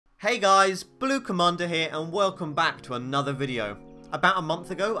Hey guys, BlueCommander here and welcome back to another video. About a month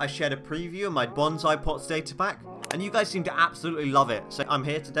ago I shared a preview of my Bonsai Pots data pack and you guys seem to absolutely love it, so I'm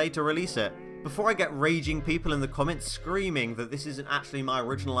here today to release it. Before I get raging people in the comments screaming that this isn't actually my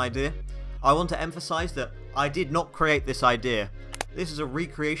original idea, I want to emphasize that I did not create this idea. This is a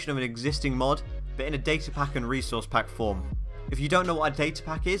recreation of an existing mod, but in a data pack and resource pack form. If you don't know what a data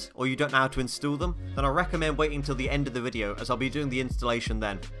pack is, or you don't know how to install them, then I recommend waiting until the end of the video as I'll be doing the installation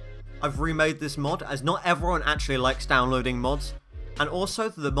then. I've remade this mod as not everyone actually likes downloading mods, and also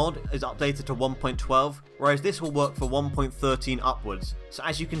the mod is updated to 1.12, whereas this will work for 1.13 upwards. So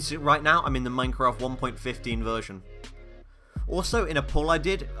as you can see right now, I'm in the Minecraft 1.15 version. Also, in a poll I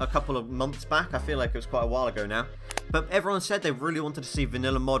did a couple of months back, I feel like it was quite a while ago now, but everyone said they really wanted to see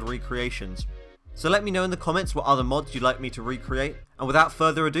vanilla mod recreations. So let me know in the comments what other mods you'd like me to recreate, and without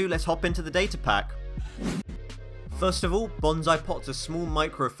further ado, let's hop into the data pack. First of all, Bonsai Pots are small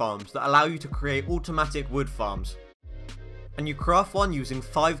micro farms that allow you to create automatic wood farms. And you craft one using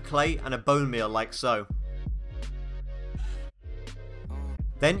 5 clay and a bone meal like so.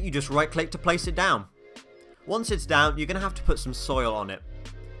 Then you just right click to place it down. Once it's down, you're going to have to put some soil on it.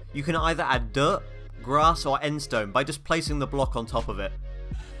 You can either add dirt, grass or endstone by just placing the block on top of it.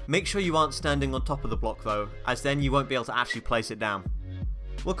 Make sure you aren't standing on top of the block though, as then you won't be able to actually place it down.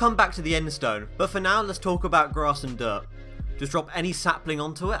 We'll come back to the endstone, but for now let's talk about grass and dirt. Just drop any sapling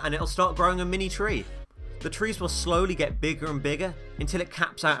onto it and it'll start growing a mini tree. The trees will slowly get bigger and bigger until it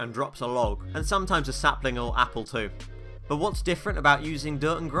caps out and drops a log, and sometimes a sapling or apple too. But what's different about using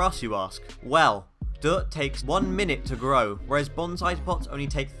dirt and grass, you ask? Well, dirt takes 1 minute to grow, whereas bonsai pots only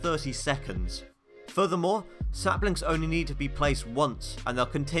take 30 seconds. Furthermore, saplings only need to be placed once and they'll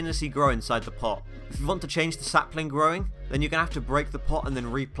continuously grow inside the pot. If you want to change the sapling growing, then you're going to have to break the pot and then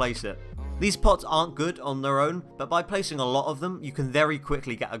replace it. These pots aren't good on their own, but by placing a lot of them, you can very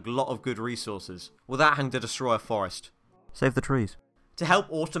quickly get a lot of good resources, without having to destroy a forest. Save the trees. To help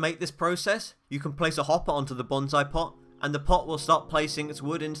automate this process, you can place a hopper onto the bonsai pot, and the pot will start placing its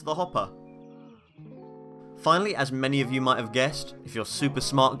wood into the hopper. Finally, as many of you might have guessed, if you're a super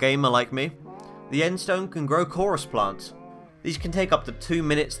smart gamer like me, the endstone can grow chorus plants. These can take up to 2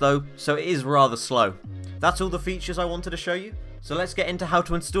 minutes though, so it is rather slow. That's all the features I wanted to show you, so let's get into how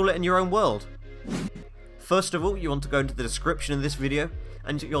to install it in your own world. First of all, you want to go into the description of this video,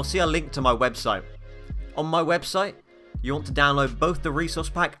 and you'll see a link to my website. On my website, you want to download both the resource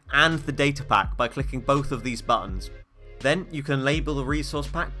pack and the data pack by clicking both of these buttons. Then you can label the resource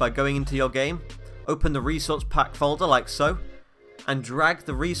pack by going into your game, open the resource pack folder like so, and drag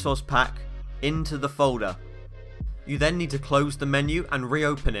the resource pack into the folder. You then need to close the menu and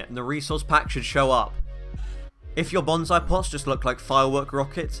reopen it and the resource pack should show up. If your bonsai pots just look like firework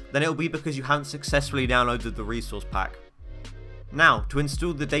rockets, then it'll be because you haven't successfully downloaded the resource pack. Now, to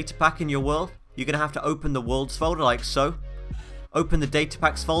install the data pack in your world, you're going to have to open the worlds folder like so, open the data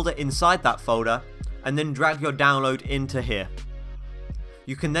packs folder inside that folder, and then drag your download into here.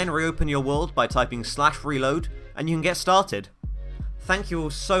 You can then reopen your world by typing /reload and you can get started. Thank you all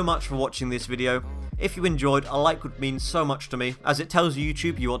so much for watching this video. If you enjoyed, a like would mean so much to me, as it tells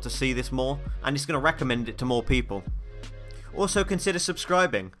YouTube you want to see this more, and it's going to recommend it to more people. Also consider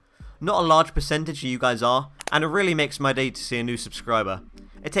subscribing. Not a large percentage of you guys are, and it really makes my day to see a new subscriber.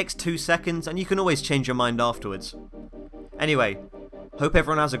 It takes 2 seconds, and you can always change your mind afterwards. Anyway, hope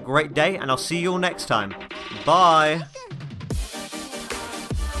everyone has a great day, and I'll see you all next time. Bye!